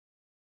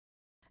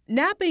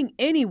Napping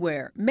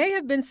anywhere may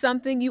have been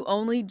something you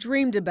only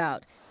dreamed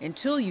about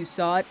until you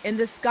saw it in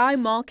the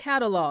SkyMall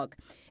catalog.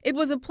 It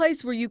was a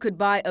place where you could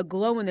buy a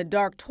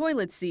glow-in-the-dark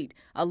toilet seat,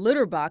 a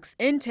litter box,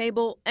 end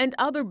table, and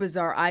other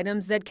bizarre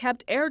items that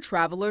kept air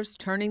travelers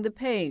turning the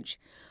page.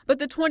 But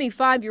the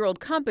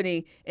 25-year-old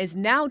company is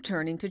now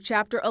turning to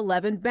Chapter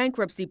 11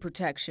 bankruptcy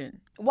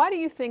protection. Why do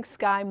you think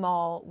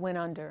SkyMall went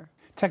under?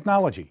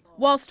 Technology.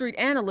 Wall Street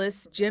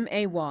analyst Jim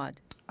Awad.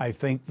 I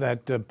think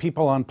that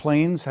people on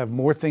planes have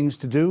more things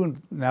to do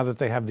now that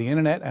they have the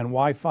internet and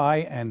Wi-Fi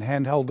and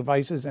handheld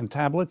devices and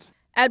tablets.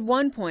 At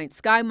one point,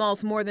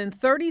 SkyMall's more than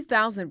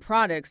 30,000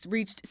 products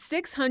reached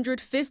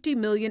 650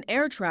 million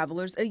air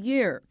travelers a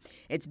year.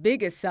 Its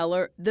biggest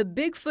seller, the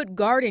Bigfoot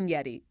Garden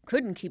Yeti,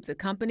 couldn't keep the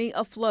company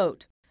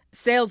afloat.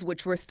 Sales,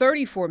 which were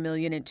 34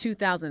 million in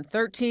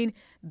 2013,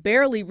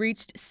 barely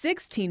reached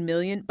 16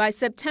 million by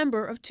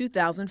September of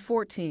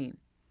 2014.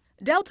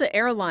 Delta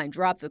Airline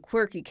dropped the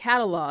quirky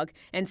catalog,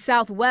 and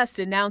Southwest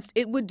announced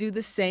it would do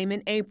the same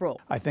in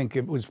April. I think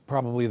it was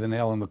probably the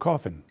nail in the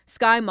coffin.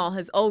 SkyMall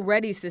has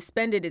already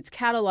suspended its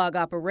catalog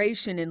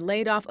operation and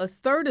laid off a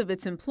third of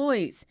its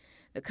employees.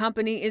 The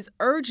company is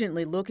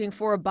urgently looking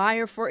for a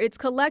buyer for its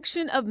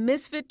collection of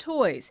misfit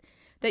toys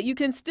that you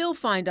can still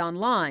find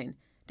online,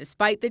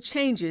 despite the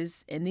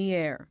changes in the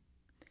air.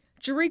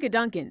 Jericka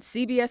Duncan,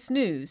 CBS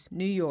News,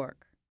 New York.